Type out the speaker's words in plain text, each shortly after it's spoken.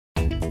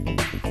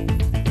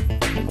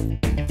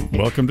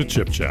Welcome to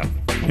Chip Chat,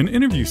 an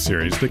interview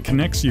series that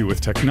connects you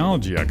with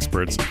technology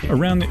experts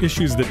around the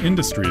issues that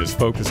industry is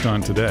focused on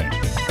today.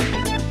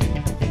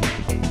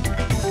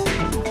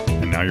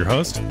 And now your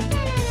host,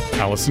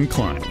 Allison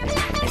Klein.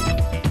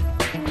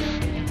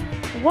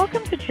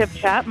 Welcome to Chip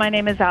Chat. My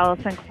name is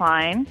Allison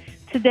Klein.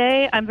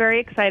 Today, I'm very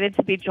excited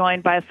to be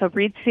joined by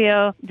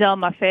Fabrizio Del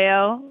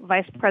Maffeo,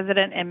 Vice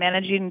President and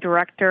Managing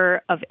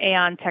Director of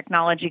Aon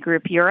Technology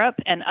Group Europe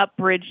and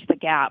UpBridge the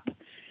Gap.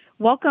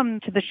 Welcome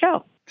to the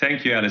show.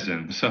 Thank you,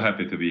 Allison. So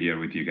happy to be here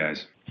with you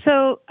guys.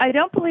 So I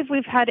don't believe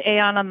we've had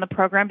Aon on the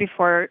program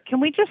before. Can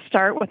we just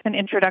start with an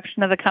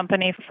introduction of the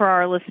company for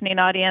our listening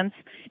audience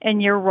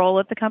and your role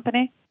at the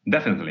company?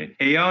 Definitely.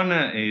 Aon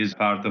is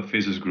part of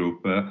ASUS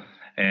Group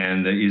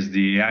and is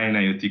the AI and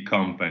IoT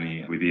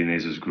company within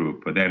ASUS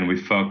Group. Then we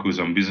focus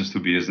on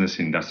business-to-business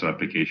industrial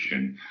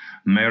application.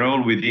 My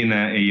role within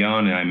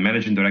Aon, I'm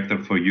Managing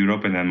Director for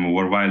Europe and I'm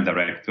Worldwide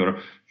Director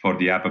for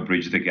the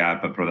UpBridge the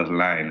Gap product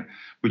line,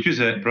 which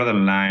is a product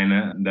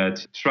line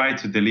that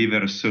tries to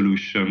deliver a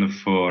solution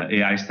for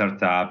AI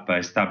startup,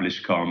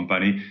 established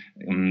company,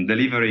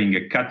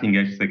 delivering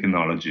cutting-edge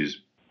technologies.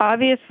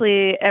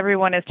 Obviously,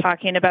 everyone is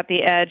talking about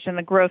the edge and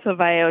the growth of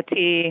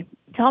IoT.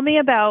 Tell me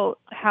about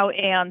how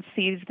Aon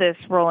sees this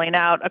rolling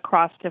out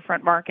across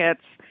different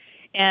markets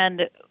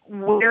and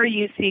where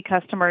you see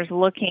customers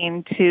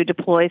looking to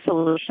deploy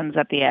solutions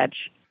at the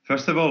edge.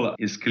 First of all,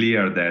 it's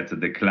clear that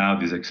the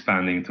cloud is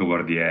expanding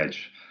toward the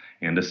edge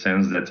in the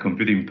sense that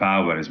computing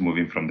power is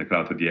moving from the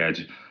cloud to the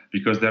edge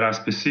because there are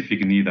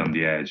specific needs on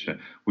the edge.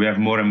 We have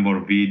more and more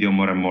video,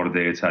 more and more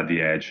data at the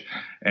edge,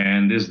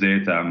 and this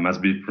data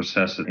must be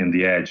processed in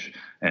the edge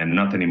and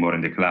not anymore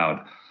in the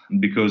cloud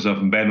because of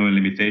bandwidth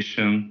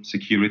limitation,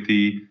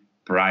 security,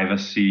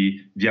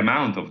 privacy, the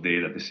amount of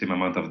data, the same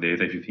amount of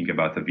data if you think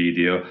about the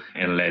video,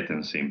 and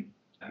latency.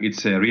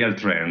 It's a real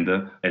trend.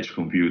 Edge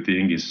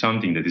computing is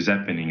something that is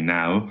happening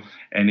now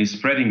and is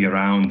spreading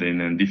around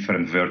in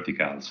different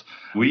verticals.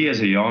 We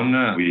as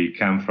Aon, we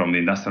come from the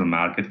industrial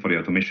market, for the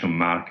automation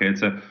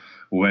market,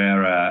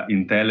 where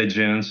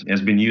intelligence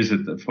has been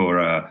used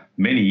for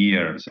many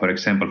years. For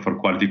example, for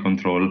quality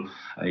control,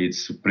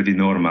 it's pretty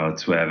normal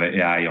to have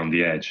AI on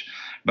the edge.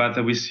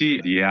 But we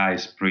see the AI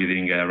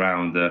spreading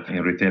around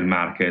in retail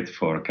market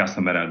for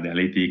customer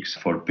analytics,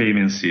 for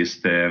payment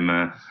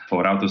system,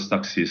 for auto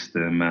stock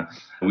system.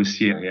 We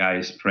see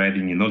AI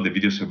spreading in all the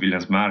video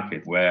surveillance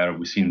market where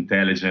we see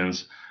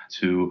intelligence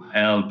to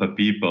help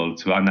people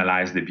to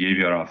analyze the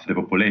behavior of the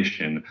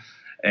population.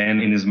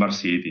 And in a smart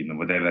city,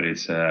 whatever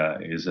is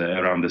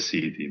around the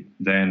city,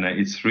 then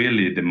it's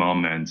really the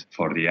moment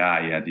for the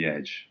AI at the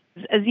edge.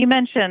 As you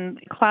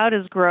mentioned, cloud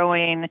is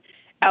growing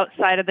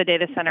outside of the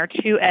data center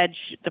to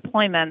edge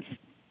deployments.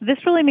 This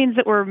really means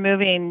that we're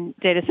moving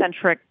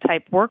data-centric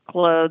type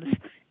workloads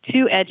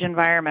to edge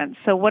environments.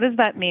 So what does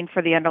that mean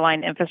for the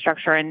underlying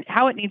infrastructure and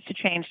how it needs to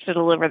change to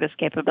deliver this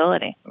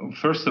capability?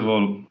 First of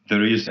all,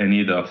 there is a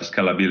need of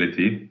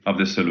scalability of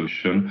the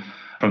solution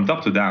from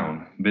top to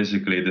down.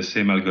 Basically, the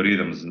same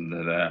algorithms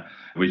that,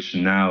 which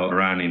now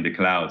run in the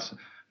clouds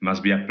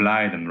must be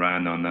applied and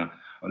run on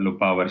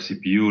low-power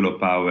CPU,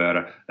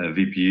 low-power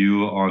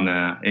VPU, on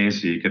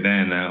ASIC,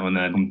 then on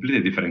a completely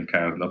different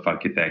kind of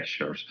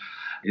architectures.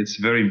 It's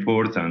very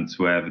important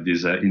to have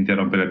this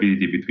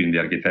interoperability between the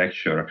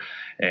architecture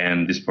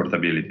and this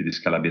portability, this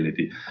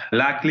scalability.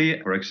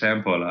 Luckily, for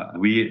example,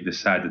 we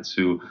decided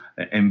to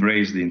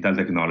embrace the Intel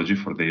technology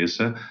for this,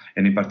 and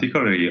in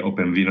particular,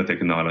 OpenVINO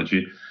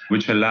technology,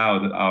 which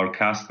allowed our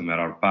customer,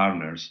 our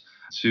partners,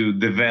 to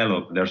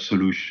develop their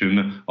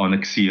solution on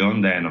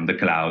Xeon, then on the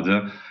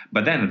cloud.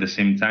 But then at the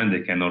same time,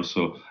 they can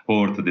also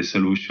port the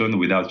solution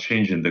without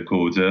changing the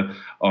code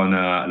on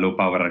a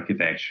low-power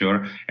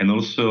architecture, and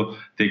also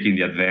taking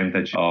the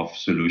advantage of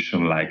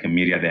solution like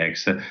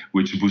MyriadX,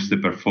 which boosts the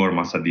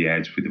performance at the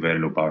edge with very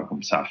low power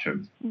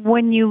consumption.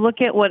 When you look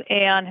at what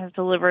Aon has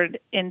delivered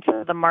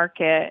into the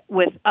market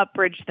with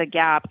UpBridge the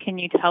Gap, can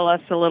you tell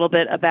us a little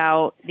bit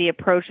about the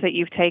approach that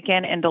you've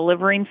taken in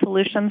delivering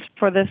solutions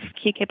for this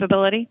key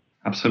capability?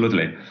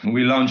 Absolutely.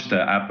 We launched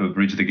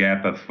UpBridge the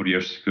Gap 4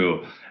 years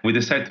ago. We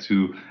decided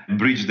to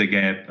bridge the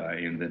gap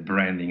in the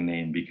branding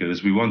name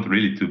because we want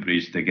really to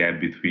bridge the gap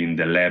between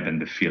the lab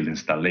and the field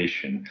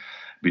installation,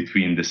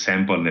 between the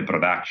sample and the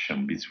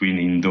production, between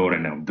indoor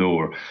and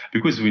outdoor.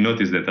 Because we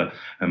noticed that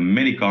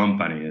many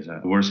companies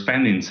were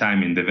spending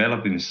time in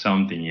developing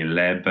something in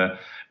lab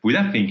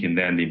without thinking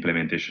then the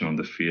implementation on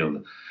the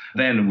field.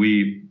 Then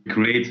we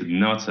created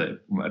not a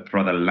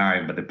product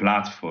line, but a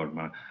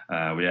platform.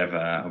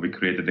 We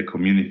created a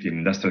community, an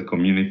industrial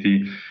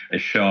community, a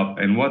shop.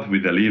 And what we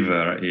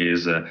deliver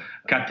is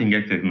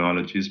cutting-edge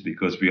technologies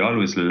because we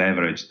always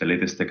leverage the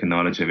latest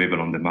technology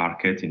available on the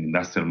market, in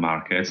industrial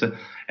markets.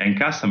 And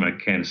customer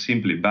can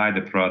simply buy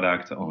the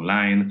product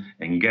online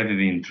and get it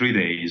in 3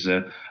 days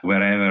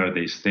wherever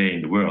they stay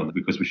in the world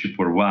because we ship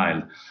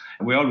worldwide.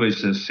 We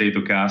always say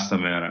to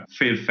customer,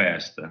 fail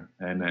fast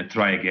and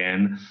try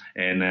again,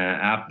 and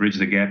UpBridge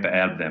the Gap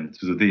help them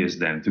to do this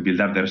then, to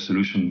build up their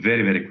solution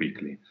very, very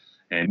quickly.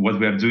 And what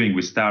we are doing,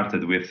 we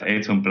started with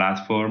Atom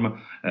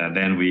platform,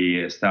 then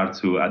we start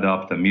to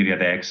adopt a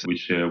Myriad X,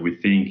 which we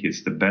think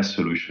is the best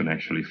solution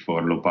actually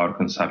for low power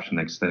consumption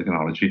X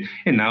technology.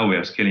 And now we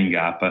are scaling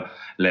up,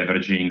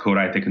 leveraging Core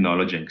i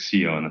technology and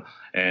Xeon.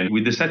 And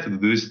we decided to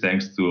do this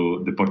thanks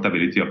to the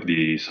portability of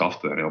the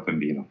software,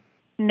 OpenVINO.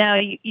 Now,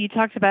 you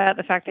talked about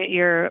the fact that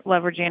you're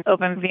leveraging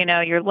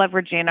OpenVINO, you're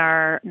leveraging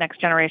our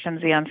next generation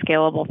Xeon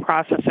Scalable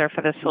processor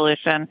for this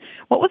solution.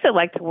 What was it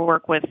like to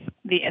work with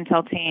the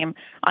Intel team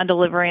on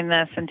delivering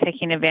this and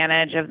taking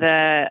advantage of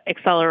the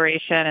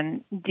acceleration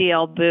and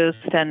DL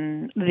Boost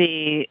and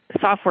the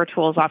software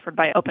tools offered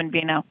by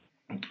OpenVINO?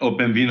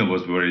 OpenVINO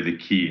was really the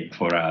key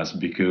for us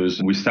because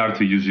we started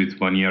to use it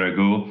 1 year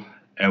ago.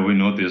 And we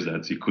noticed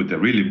that it could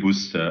really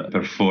boost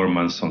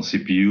performance on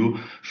CPU.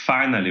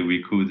 Finally,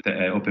 we could,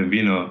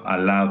 OpenVINO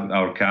allowed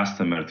our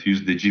customer to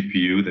use the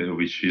GPU,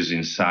 which is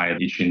inside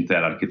each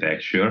Intel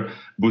architecture,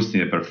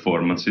 boosting the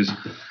performances.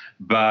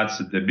 But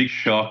the big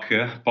shock,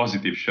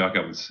 positive shock,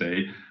 I would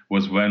say,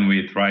 was when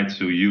we tried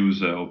to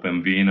use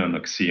OpenVINO and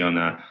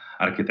Xeon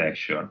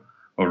architecture.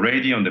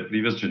 Already on the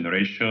previous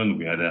generation,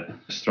 we had a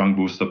strong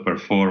boost of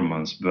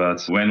performance,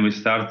 but when we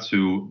start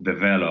to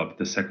develop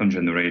the second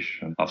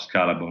generation of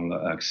scalable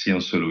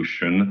Xeon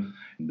solution,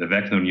 the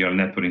vector neural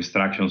network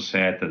instruction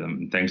set,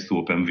 thanks to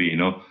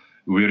OpenVINO,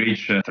 we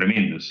reach a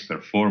tremendous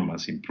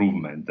performance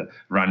improvement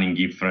running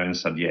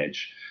inference at the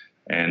edge.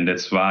 And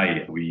that's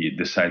why we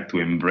decided to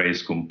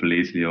embrace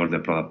completely all the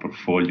product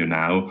portfolio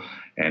now,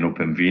 and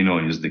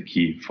OpenVINO is the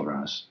key for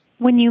us.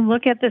 When you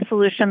look at the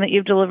solution that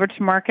you've delivered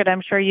to market, I'm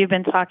sure you've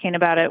been talking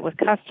about it with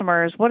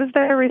customers. What has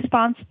their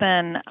response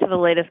been to the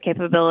latest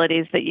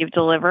capabilities that you've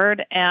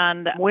delivered?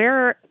 And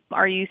where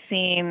are you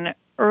seeing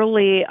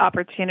early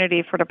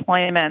opportunity for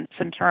deployments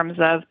in terms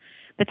of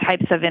the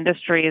types of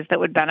industries that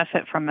would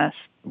benefit from this?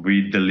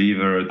 We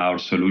delivered our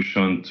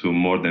solution to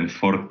more than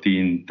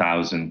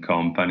 14,000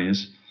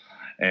 companies,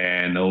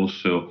 and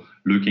also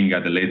looking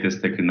at the latest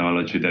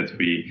technology that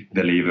we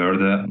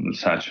delivered,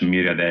 such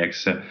Myriad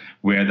X,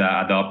 we had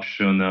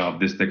adoption of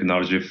this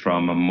technology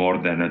from more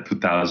than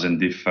 2,000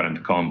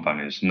 different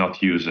companies,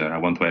 not user. I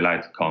want to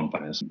highlight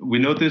companies. We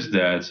noticed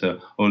that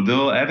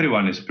although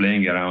everyone is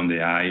playing around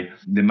AI,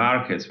 the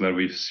markets where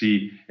we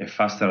see a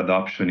faster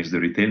adoption is the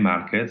retail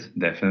market,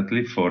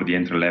 definitely, for the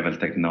entry-level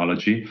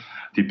technology,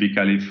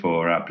 typically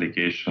for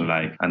application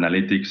like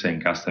analytics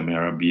and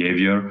customer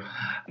behavior,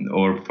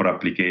 or for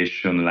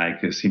application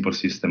like a simple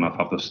system of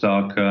out of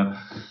stock.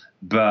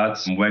 But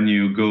when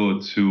you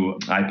go to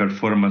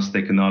high-performance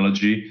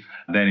technology,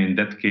 then in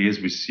that case,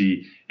 we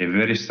see a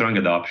very strong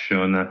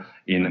adoption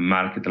in a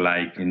market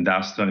like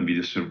industrial and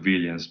video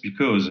surveillance,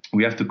 because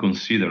we have to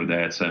consider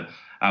that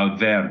out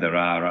there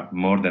are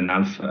more than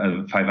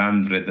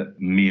 500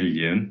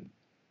 million,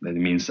 that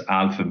means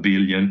 500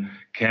 million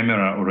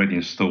camera already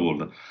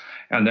installed.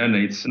 And then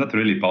it's not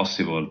really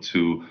possible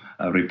to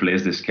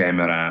replace this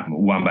camera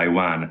one by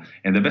one.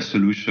 And the best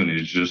solution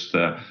is just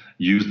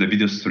use the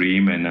video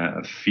stream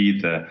and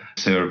feed the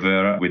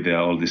server with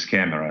all these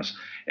cameras.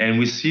 And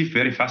we see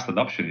very fast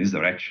adoption in this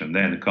direction.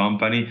 Then the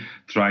company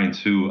trying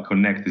to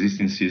connect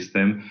existing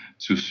system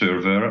to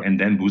server and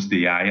then boost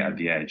the AI at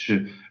the edge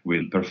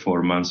with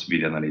performance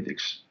video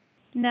analytics.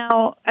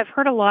 Now, I've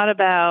heard a lot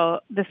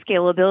about the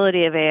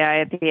scalability of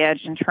AI at the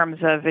edge in terms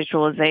of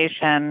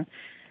visualization.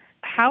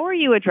 How are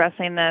you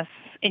addressing this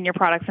in your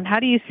products, and how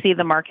do you see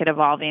the market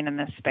evolving in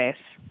this space?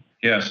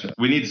 Yes,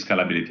 we need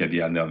scalability at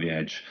the end of the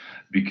edge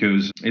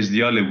because it's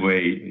the only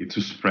way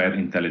to spread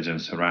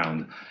intelligence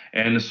around.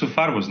 And so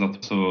far it was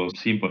not so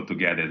simple to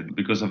get it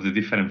because of the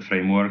different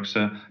frameworks,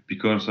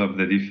 because of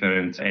the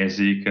different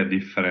ASIC,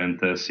 different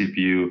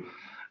CPU.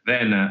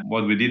 Then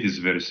what we did is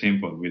very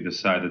simple. We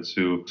decided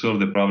to solve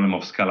the problem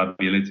of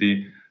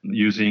scalability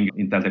using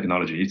Intel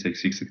technology,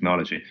 x86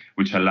 technology,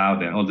 which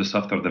allowed all the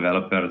software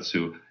developers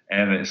to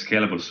have a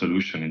scalable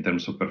solution in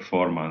terms of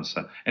performance.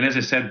 And as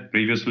I said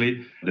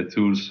previously, the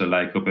tools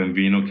like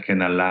OpenVINO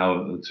can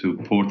allow to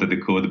port the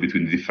code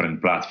between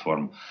different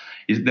platforms.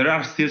 There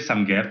are still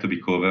some gaps to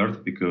be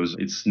covered because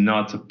it's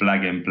not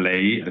plug and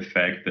play, the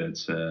fact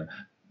that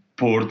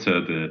port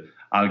the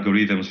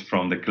algorithms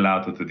from the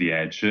cloud to the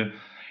edge.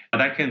 But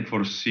I can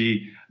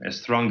foresee a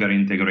stronger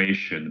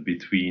integration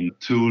between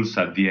tools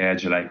at the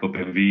edge like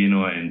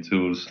OpenVINO and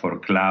tools for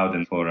cloud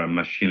and for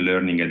machine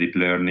learning and deep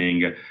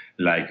learning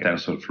like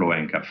TensorFlow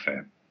and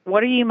Caffe.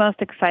 What are you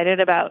most excited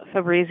about,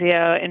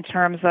 Fabrizio, in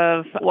terms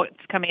of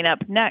what's coming up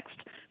next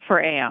for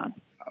Aon?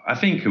 I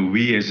think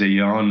we as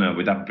Aon,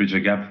 with Bridge the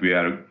Gap, we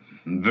are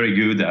very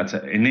good at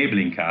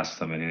enabling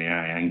customers in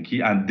AI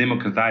and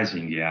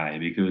democratizing AI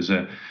because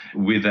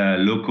with a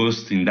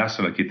low-cost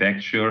industrial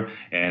architecture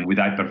and with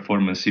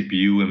high-performance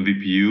CPU and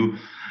VPU,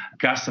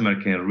 customer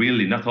can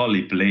really not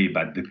only play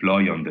but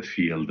deploy on the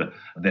field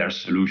their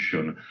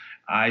solution.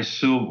 I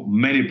saw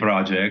many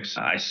projects.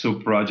 I saw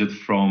projects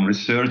from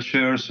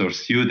researchers or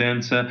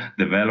students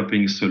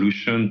developing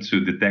solutions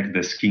to detect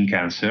the skin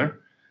cancer,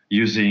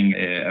 using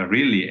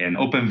really an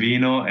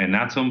OpenVINO, an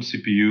Atom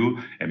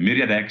CPU, a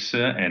Myriad X,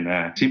 and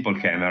a simple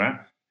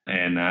camera.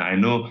 And I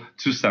know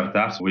 2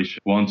 startups which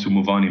want to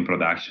move on in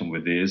production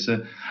with this.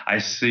 I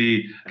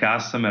see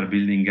customers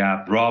building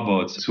up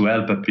robots to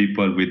help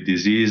people with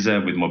disease,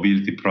 with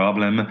mobility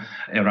problem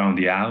around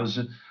the house.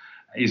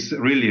 It's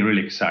really,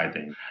 really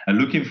exciting.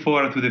 Looking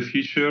forward to the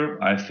future,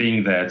 I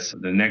think that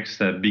the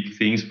next big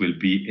things will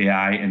be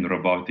AI and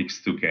robotics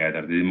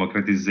together, the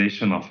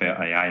democratization of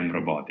AI and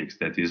robotics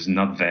that is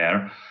not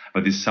there,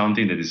 but is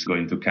something that is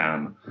going to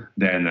come.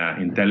 Then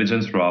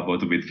intelligence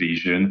robot with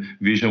vision.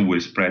 Vision will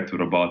spread to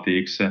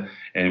robotics,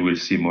 and we'll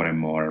see more and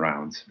more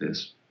around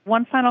this.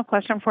 One final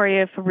question for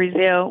you,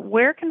 Fabrizio.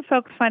 Where can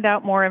folks find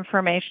out more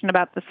information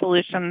about the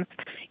solutions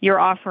you're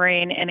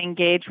offering and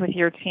engage with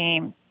your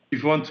team?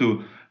 If you want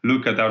to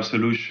look at our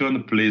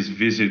solution, please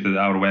visit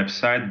our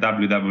website,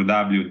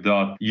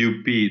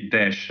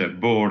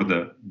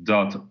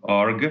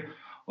 www.up-board.org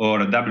or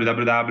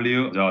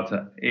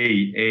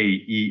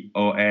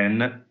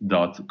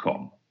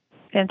www.aaeon.com.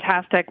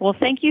 Fantastic. Well,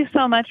 thank you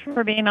so much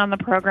for being on the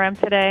program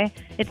today.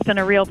 It's been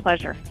a real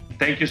pleasure.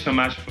 Thank you so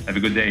much. Have a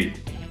good day.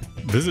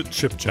 Visit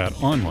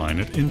ChipChat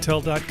online at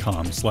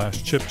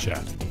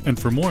intel.com/chipchat. And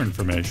for more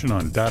information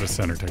on data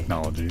center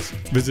technologies,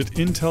 visit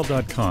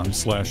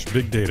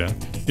intel.com/bigdata,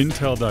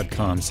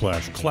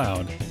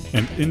 intel.com/cloud,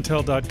 and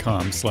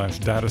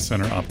intel.com/data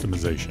center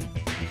optimization.